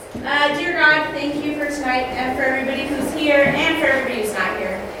Dear God, thank you for tonight and for everybody who's here and for everybody who's not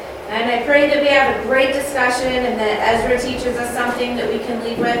here. And I pray that we have a great discussion and that Ezra teaches us something that we can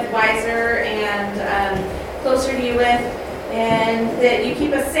leave with wiser and closer to you with, and that you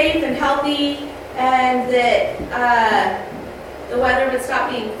keep us safe and healthy, and that the weather would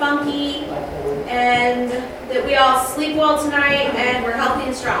stop being funky, and that we all sleep well tonight and we're healthy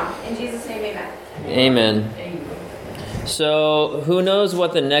and strong. In Jesus' name, amen. Amen. So, who knows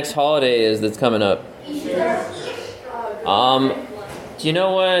what the next holiday is that's coming up? Easter. Do you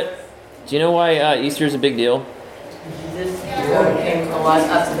know what? Do you know why Easter is a big deal? Jesus came to life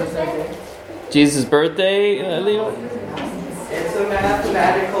after the third day. Jesus' birthday, Leo? It's a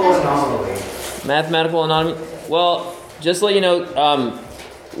mathematical anomaly. Mathematical anomaly? Well, just to let you know,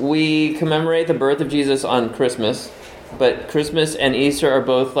 we commemorate the birth of Jesus on Christmas, but Christmas and Easter are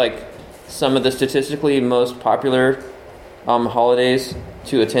both like some of the statistically most popular holidays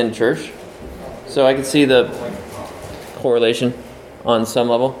to attend church. So I can see the correlation on some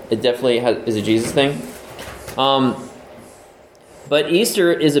level. It definitely is a Jesus thing. But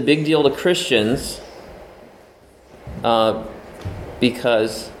Easter is a big deal to Christians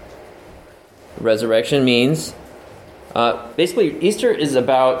because resurrection means... basically, Easter is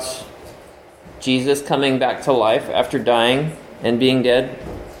about Jesus coming back to life after dying and being dead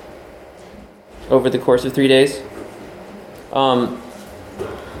over the course of 3 days.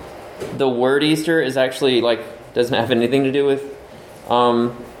 The word Easter is actually doesn't have anything to do with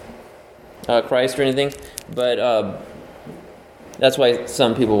Christ or anything, but that's why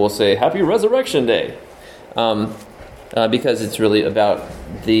some people will say Happy Resurrection Day, because it's really about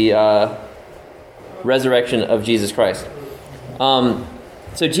the resurrection of Jesus Christ.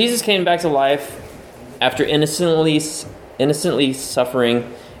 So Jesus came back to life after innocently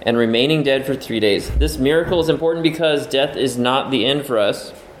suffering and remaining dead for 3 days. This miracle is important because death is not the end for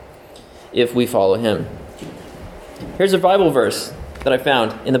us if we follow him. Here's a Bible verse that I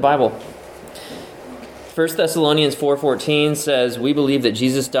found in the Bible. 1 Thessalonians 4:14 says, "We believe that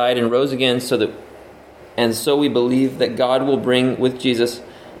Jesus died and rose again, so we believe that God will bring with Jesus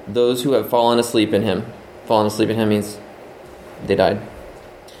those who have fallen asleep in him." Fallen asleep in him means they died.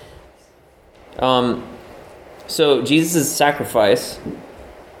 So Jesus' sacrifice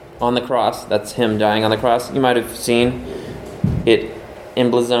on the cross, that's him dying on the cross. You might have seen it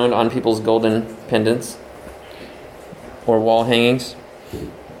emblazoned on people's golden pendants or wall hangings.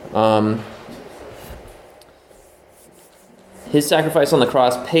 His sacrifice on the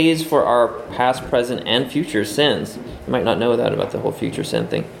cross pays for our past, present, and future sins. You might not know that about the whole future sin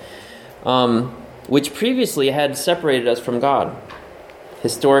thing. Which previously had separated us from God.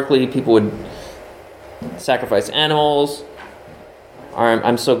 Historically, people would sacrifice animals.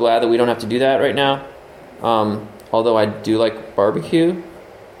 I'm so glad that we don't have to do that right now. Although I do like barbecue,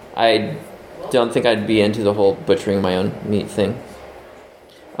 I don't think I'd be into the whole butchering my own meat thing.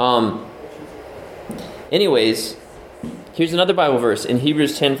 Anyways, here's another Bible verse in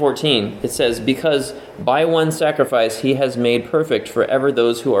Hebrews 10:14. It says, "Because by one sacrifice he has made perfect forever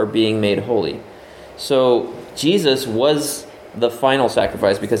those who are being made holy." So Jesus was the final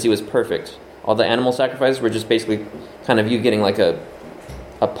sacrifice because he was perfect. All the animal sacrifices were just basically kind of you getting like a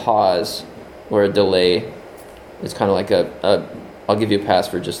pause or a delay. It's kind of like I'll give you a pass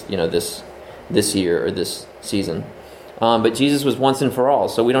for just this year or this season. But Jesus was once and for all,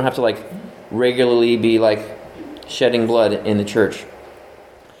 so we don't have to regularly be shedding blood in the church.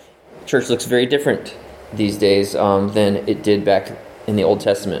 Church looks very different these days than it did back in the Old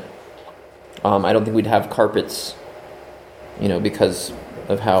Testament. I don't think we'd have carpets, because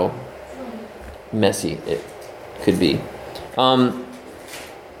of how messy it could be.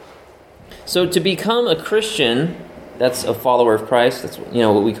 So to become a Christian, that's a follower of Christ. That's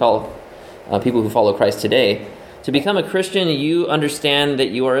what we call people who follow Christ today. To become a Christian, you understand that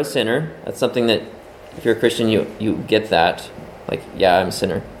you are a sinner. That's something that, if you're a Christian, you get that. Yeah, I'm a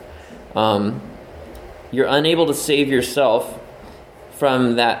sinner. You're unable to save yourself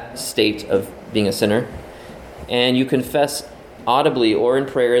from that state of being a sinner. And you confess audibly or in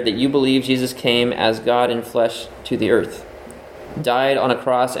prayer that you believe Jesus came as God in flesh to the earth, died on a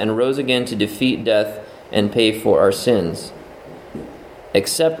cross, and rose again to defeat death and pay for our sins.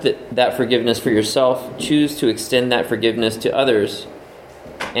 Accept that forgiveness for yourself, choose to extend that forgiveness to others,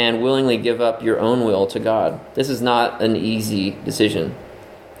 and willingly give up your own will to God. This is not an easy decision.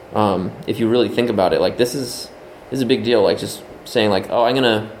 If you really think about it, this is a big deal. Just saying I'm going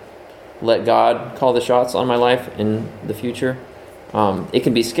to let God call the shots on my life in the future. It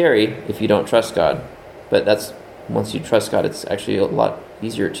can be scary if you don't trust God, but once you trust God, it's actually a lot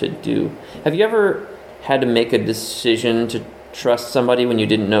easier to do. Have you ever had to make a decision trust somebody when you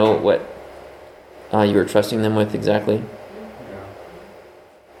didn't know what you were trusting them with exactly?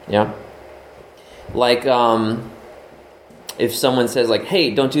 Yeah? Like, if someone says, like,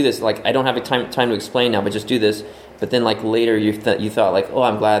 hey, don't do this, like, I don't have time to explain now, but just do this. But then, like, later you thought, like, oh,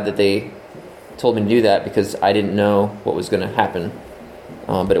 I'm glad that they told me to do that because I didn't know what was going to happen.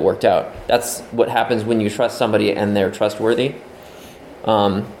 But it worked out. That's what happens when you trust somebody and they're trustworthy.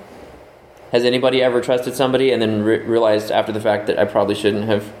 Has anybody ever trusted somebody and then realized after the fact that I probably shouldn't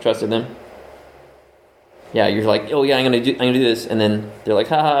have trusted them? Yeah, you're like, oh yeah, I'm gonna do this, and then they're like,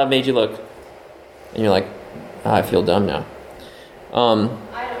 haha, I made you look, and you're like, I feel dumb now. I don't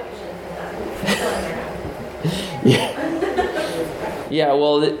usually feel that. Yeah.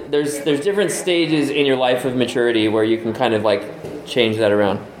 Well, there's different stages in your life of maturity where you can kind of like change that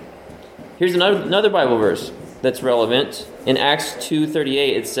around. Here's another Bible verse that's relevant. In Acts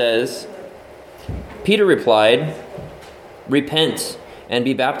 2:38, it says, Peter replied, repent and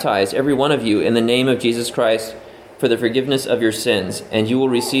be baptized, every one of you, in the name of Jesus Christ for the forgiveness of your sins, and you will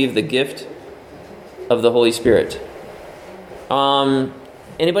receive the gift of the Holy Spirit.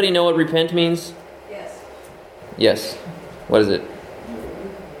 Anybody know what repent means? Yes. Yes. What is it?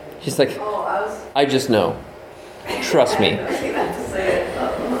 He's like, I just know. Trust me.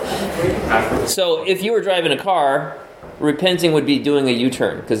 So if you were driving a car, repenting would be doing a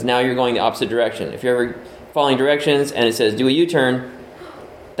U-turn, because now you're going the opposite direction. If you're ever following directions and it says do a U-turn,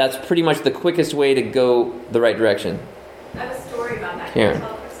 that's pretty much the quickest way to go the right direction. I have a story about that. Here. Can I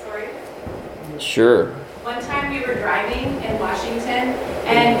tell a story? Sure. One time we were driving in Washington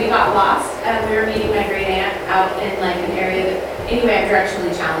and we got lost. We were meeting my great aunt out in like an area that, anyway, I'm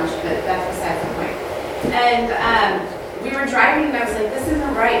directionally challenged, but that's besides the point. And we were driving and I was like, this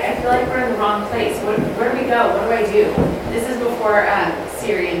isn't right. I feel like we're in the wrong place. Where do we go? What do I do? This is before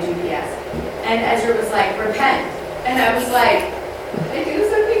Siri and GPS. And Ezra was like, repent. And I was like, did I do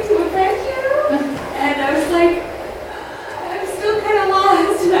something to offend you? And I was like, I'm still kind of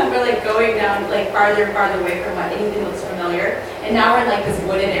lost. And we're like going down like farther and farther away from what anything looks familiar. And now we're in like this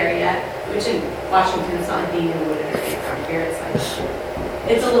wooded area, which in Washington it's not like being in a wooded area. From here it's like,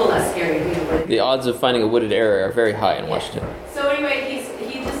 it's a little less scary to be in a wooded area. The odds of finding a wooded area are very high in Washington. So anyway, he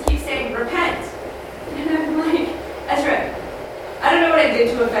just keeps saying, repent. And I'm like, Ezra, I don't know what I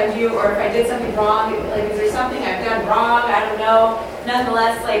did to offend you, or if I did something wrong. Like, is there something I've done wrong? I don't know.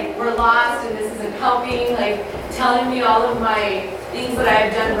 Nonetheless, like, we're lost, and this isn't helping. Like, telling me all of my things that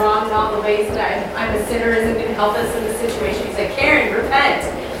I've done wrong and all the ways that I'm a sinner isn't going to help us in this situation. He's like, Karyn, repent.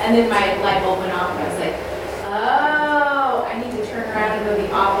 And then my light bulb went off, and I was like, oh, I need to turn around and go the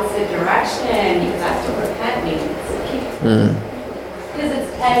opposite direction, because that's what repent means. Because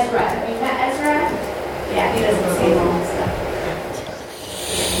it's Ezra. Have you met Ezra? Yeah, he doesn't say normal stuff.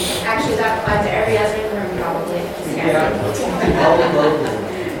 Actually, that applies to every Ezra in the room, probably.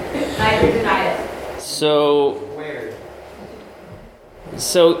 Neither denied it.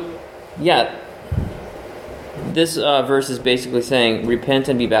 So, yeah, this verse is basically saying, repent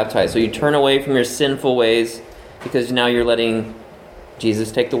and be baptized. So you turn away from your sinful ways because now you're letting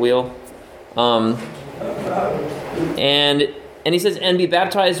Jesus take the wheel. And he says, and be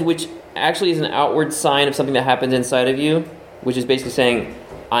baptized, which actually is an outward sign of something that happens inside of you, which is basically saying,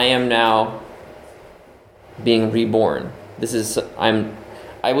 I am now being reborn.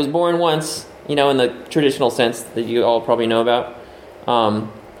 I was born once, in the traditional sense that you all probably know about.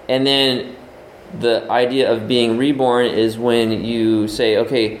 And then the idea of being reborn is when you say,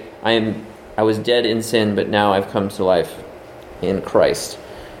 okay, I was dead in sin, but now I've come to life in Christ.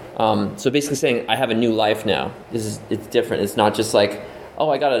 So basically saying, I have a new life now. It's different. It's not just like, oh,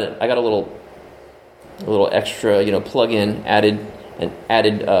 I got a little extra, plug-in added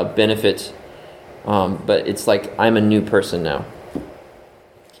benefit. But it's like, I'm a new person now.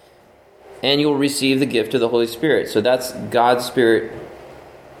 And you'll receive the gift of the Holy Spirit. So that's God's Spirit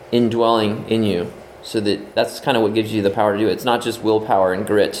indwelling in you. So that's kind of what gives you the power to do it. It's not just willpower and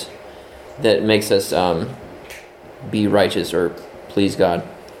grit that makes us be righteous or please God.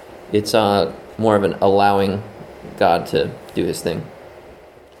 It's more of an allowing God to do his thing.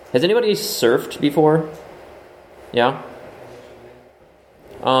 Has anybody surfed before? Yeah?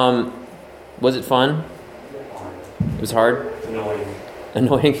 Was it fun? It was hard?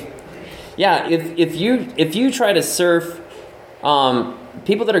 Annoying. Yeah, if you try to surf,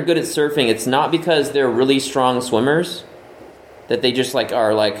 people that are good at surfing, it's not because they're really strong swimmers that they just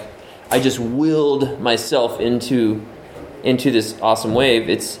are I just willed myself into this awesome wave.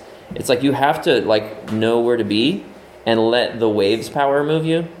 It's like you have to know where to be and let the waves power move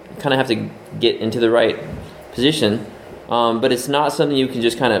you. You kind of have to get into the right position, but it's not something you can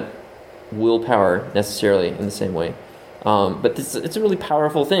just kind of willpower necessarily in the same way. But it's a really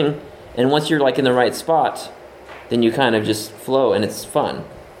powerful thing. And once you're like in the right spot, then you kind of just flow, and it's fun.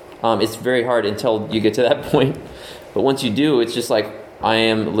 It's very hard until you get to that point. But once you do, it's just like I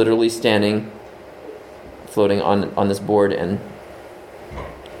am literally standing, floating on this board, and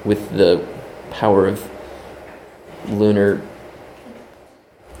with the power of lunar,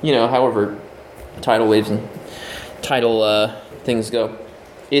 however tidal waves and tidal things go.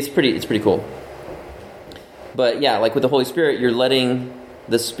 It's pretty cool. But yeah, like with the Holy Spirit, you're letting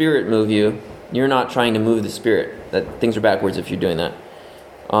the Spirit move you. You're not trying to move the Spirit. That things are backwards if you're doing that.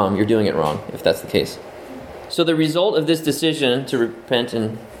 You're doing it wrong if that's the case. So the result of this decision to repent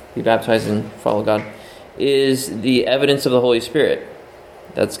and be baptized and follow God is the evidence of the Holy Spirit.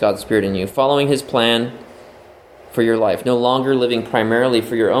 That's God's Spirit in you, following His plan for your life. No longer living primarily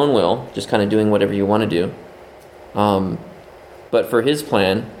for your own will, just kind of doing whatever you want to do, but for His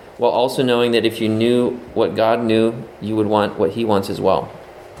plan, while also knowing that if you knew what God knew, you would want what He wants as well.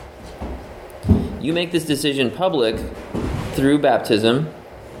 You make this decision public through baptism,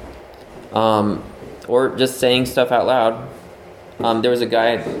 or just saying stuff out loud. There was a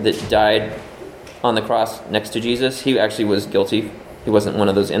guy that died on the cross next to Jesus. He actually was guilty. He wasn't one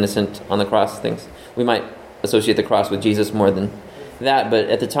of those innocent on the cross things. We might associate the cross with Jesus more than that, but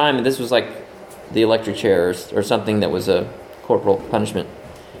at the time, this was like the electric chair or something that was a corporal punishment.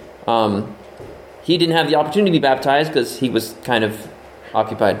 He didn't have the opportunity to be baptized because he was kind of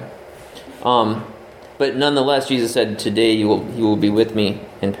occupied. But nonetheless, Jesus said, "Today you will be with me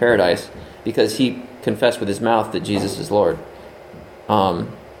in paradise," because he confessed with his mouth that Jesus is Lord.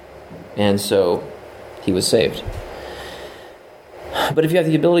 And so he was saved. But if you have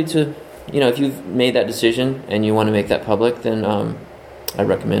the ability to, if you've made that decision and you want to make that public, then I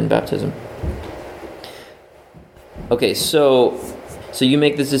recommend baptism. Okay, so you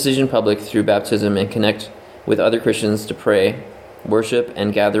make this decision public through baptism and connect with other Christians to pray, worship,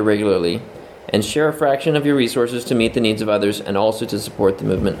 and gather regularly, and share a fraction of your resources to meet the needs of others and also to support the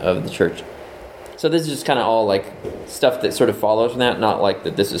movement of the church. So this is just kind of all like stuff that sort of follows from that, not like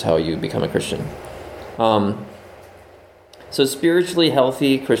that this is how you become a Christian. So spiritually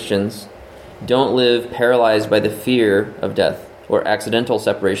healthy Christians don't live paralyzed by the fear of death or accidental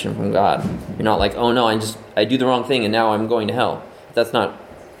separation from God. You're not like, oh no, I do the wrong thing and now I'm going to hell. That's not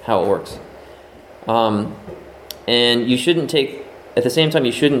how it works. And you shouldn't take, at the same time,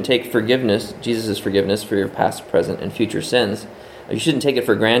 you shouldn't take forgiveness, Jesus' forgiveness for your past, present, and future sins. You shouldn't take it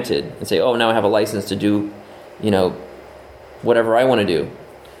for granted and say, oh, now I have a license to do, whatever I want to do.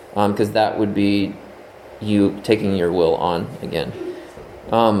 Because that would be you taking your will on again.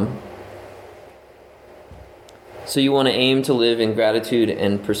 So you want to aim to live in gratitude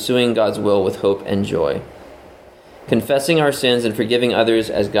and pursuing God's will with hope and joy. Confessing our sins and forgiving others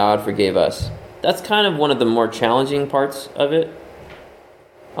as God forgave us. That's kind of one of the more challenging parts of it.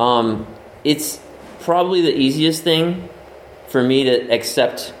 It's probably the easiest thing for me to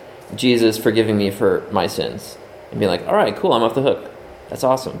accept Jesus forgiving me for my sins. And be like, all right, cool, I'm off the hook. That's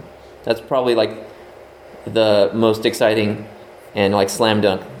awesome. That's probably like the most exciting and like slam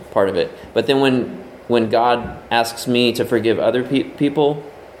dunk part of it. But then when God asks me to forgive other people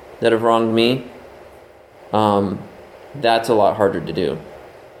that have wronged me, that's a lot harder to do.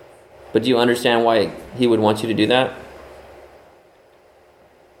 But do you understand why He would want you to do that?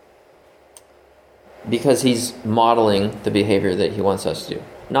 Because He's modeling the behavior that He wants us to do.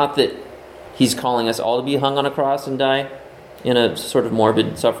 Not that He's calling us all to be hung on a cross and die in a sort of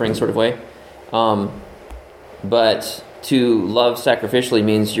morbid, suffering sort of way. But to love sacrificially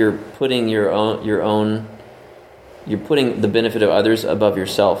means you're putting you're putting the benefit of others above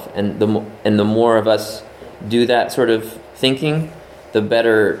yourself. And the more of us do that sort of thinking, the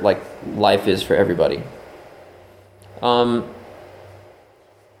better like life is for everybody.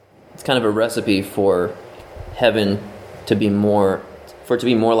 It's kind of a recipe for heaven to be more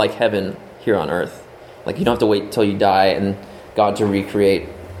like heaven here on earth. Like you don't have to wait till you die and God to recreate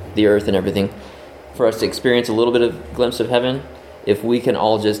the earth and everything. For us to experience a little bit of glimpse of heaven, if we can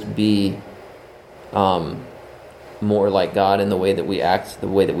all just be more like God in the way that we act, the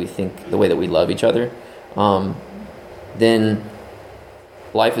way that we think, the way that we love each other, then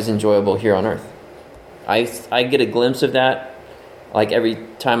life is enjoyable here on earth. I get a glimpse of that like every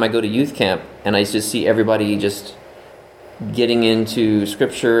time I go to youth camp, and I just see everybody just getting into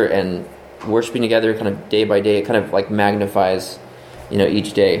scripture and worshiping together kind of day by day. It kind of like magnifies,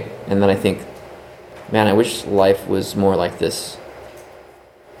 each day. And then I think, man, I wish life was more like this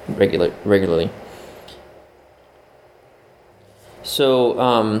regularly. So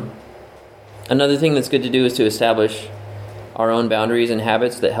another thing that's good to do is to establish our own boundaries and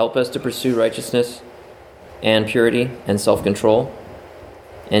habits that help us to pursue righteousness. and purity and self-control,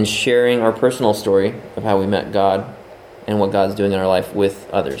 and sharing our personal story of how we met God and what God's doing in our life with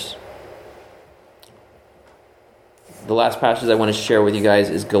others. The last passage I want to share with you guys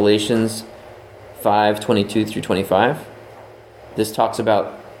is Galatians 5:22 through 25. This talks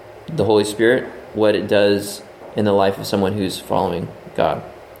about the Holy Spirit, what it does in the life of someone who's following God.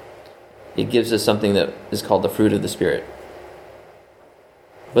 It gives us something that is called the fruit of the Spirit.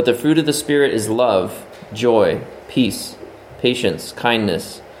 But the fruit of the Spirit is love, joy, peace, patience,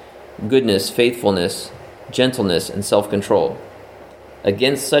 kindness, goodness, faithfulness, gentleness, and self-control.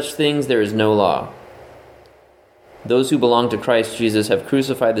 Against such things there is no law. Those who belong to Christ Jesus have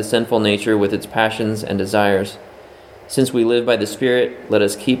crucified the sinful nature with its passions and desires. Since we live by the Spirit, let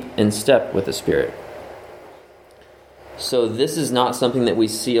us keep in step with the Spirit. So this is not something that we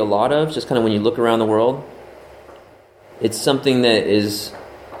see a lot of, just kind of when you look around the world. It's something that is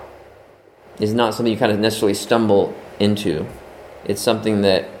not something you kind of necessarily stumble into. It's something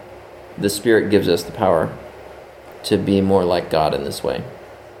that the Spirit gives us the power to be more like God in this way.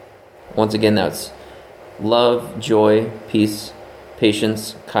 Once again, that's love, joy, peace,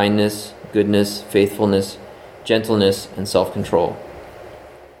 patience, kindness, goodness, faithfulness, gentleness, and self-control.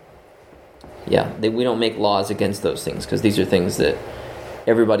 Yeah, we don't make laws against those things because these are things that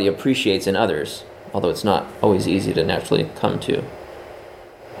everybody appreciates in others, although it's not always easy to naturally come to.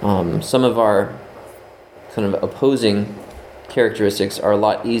 Some of our kind of opposing characteristics are a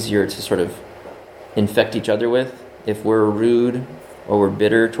lot easier to sort of infect each other with. If we're rude or we're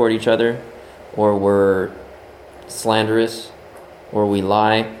bitter toward each other or we're slanderous or we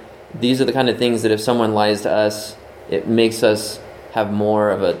lie, these are the kind of things that if someone lies to us, it makes us have more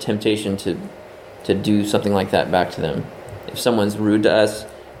of a temptation to do something like that back to them. If someone's rude to us,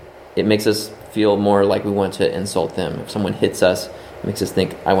 it makes us feel more like we want to insult them. If someone hits us, it makes us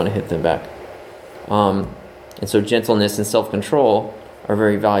think, I want to hit them back. And so gentleness and self-control are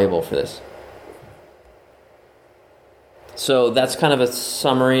very valuable for this. So that's kind of a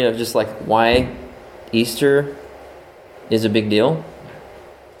summary of just like why Easter is a big deal.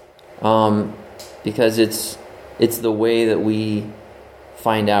 Because it's the way that we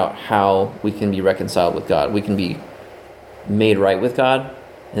find out how we can be reconciled with God. We can be made right with God,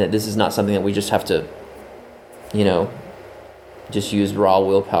 and that this is not something that we just have to, just use raw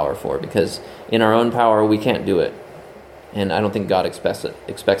willpower for, because in our own power we can't do it. And I don't think God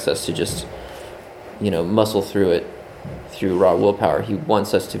expects us to just, muscle through it through raw willpower. He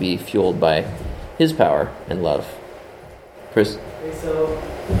wants us to be fueled by His power and love. Chris? So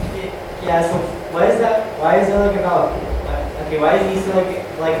why is that? Why is it like about? Why is Easter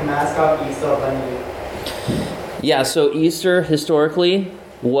like a mascot Easter bunny? Yeah, so Easter historically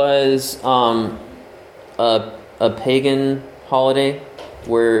was a pagan holiday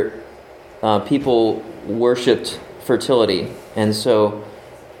where people worshipped fertility, and so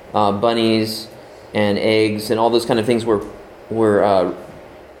bunnies and eggs and all those kind of things were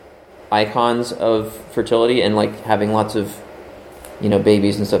icons of fertility and like having lots of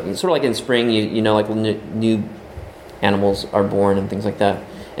babies and stuff. It's sort of like in spring, like when new animals are born and things like that.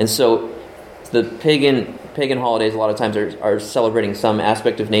 And so the pagan holidays a lot of times are celebrating some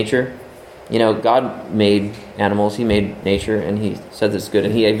aspect of nature. God made animals, He made nature, and He says it's good.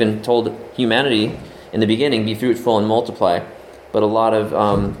 And He even told humanity in the beginning, be fruitful and multiply. But a lot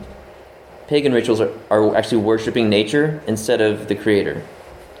of pagan rituals are actually worshiping nature instead of the Creator.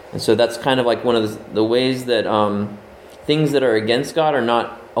 And so that's kind of like one of the ways that things that are against God are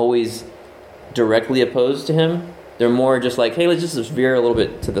not always directly opposed to Him. They're more just like, hey, let's just veer a little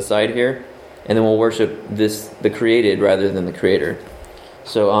bit to the side here, and then we'll worship the created rather than the Creator.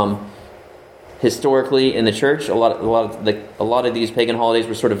 So historically in the church, a lot of these pagan holidays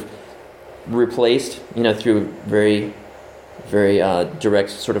were sort of replaced, through very, very direct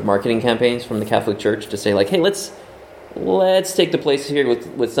sort of marketing campaigns from the Catholic Church to say like, hey, let's take the place here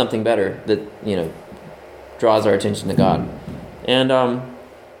with something better that draws our attention to God. And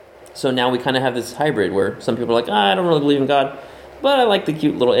so now we kind of have this hybrid where some people are like, I don't really believe in God, but I like the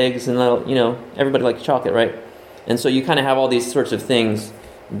cute little eggs, and everybody likes chocolate, right? And so you kind of have all these sorts of things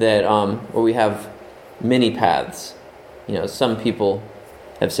that where we have many paths. Some people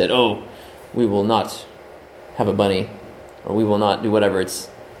have said, oh, we will not have a bunny, or we will not do whatever, it's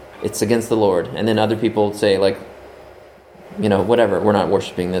against the Lord. And then other people say like, whatever, we're not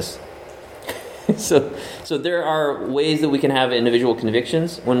worshiping this. So there are ways that we can have individual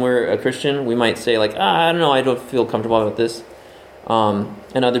convictions. When we're a Christian, we might say like, I don't know, I don't feel comfortable about this.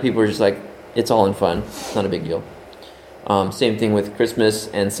 And other people are just like, it's all in fun. It's not a big deal. Same thing with Christmas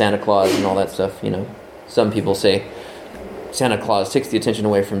and Santa Claus and all that stuff. Some people say Santa Claus takes the attention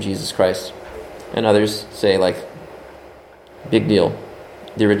away from Jesus Christ. And others say, like, big deal.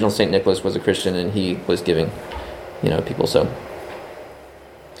 The original St. Nicholas was a Christian and he was giving, people so.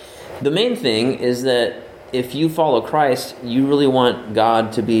 The main thing is that if you follow Christ, you really want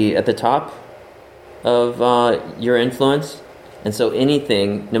God to be at the top of your influence. And so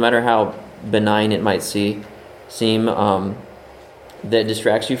anything, no matter how benign it might seem, that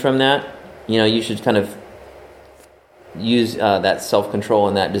distracts you from that, you should kind of use that self-control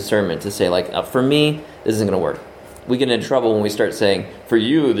and that discernment to say, like, for me, this isn't going to work. We get into trouble when we start saying, for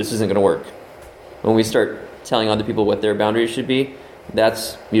you, this isn't going to work. When we start telling other people what their boundaries should be,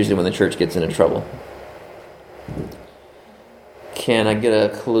 that's usually when the church gets into trouble. Can I get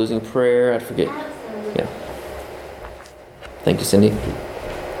a closing prayer? I forget. Yeah. Thank you, Cyndi.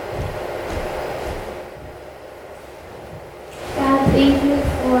 God, thank you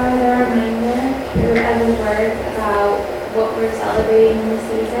for the reminder through Evan's words about what we're celebrating in this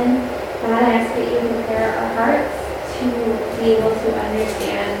season. God, I ask that you prepare our hearts to be able to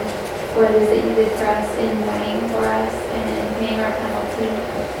understand what it is that you did for us in dying for us and paying our penalty.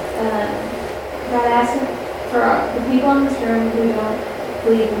 God, I ask for the people in this room who don't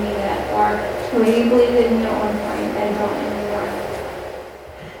believe in you yet, or who maybe believed in you at one point and don't anymore.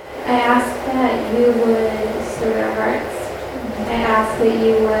 I ask that you would stir our hearts. I ask that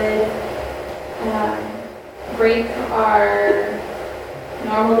you would break our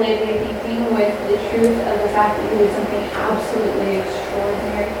normal day-to-day thinking with the truth of the fact that you did something absolutely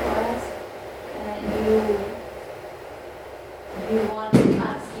extraordinary for us. And you want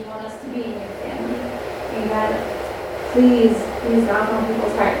us to be in your family. And God, please knock on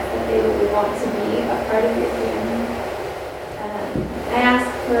people's hearts that they would want to be a part of your family. I ask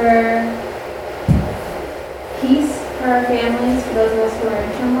for peace for our families, for those of us who are in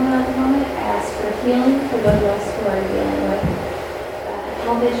turmoil at the moment. I ask for healing for those of us who are dealing with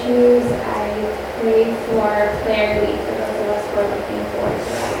health issues. I pray for clarity for those of us who are looking for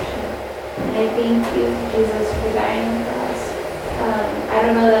direction. And I thank you, Jesus, for dying for us. I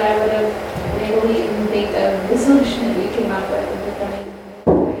don't know that I would have been able to even think of the solution that you came up with of becoming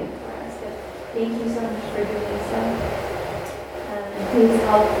dying for us. But thank you so much for doing so. Please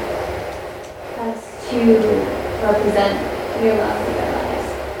help us to represent your love with our lives.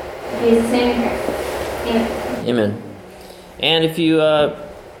 In Jesus' name we pray. Amen. Amen. And if you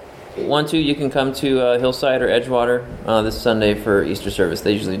want to, you can come to Hillside or Edgewater this Sunday for Easter service.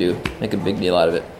 They usually do make a big deal out of it.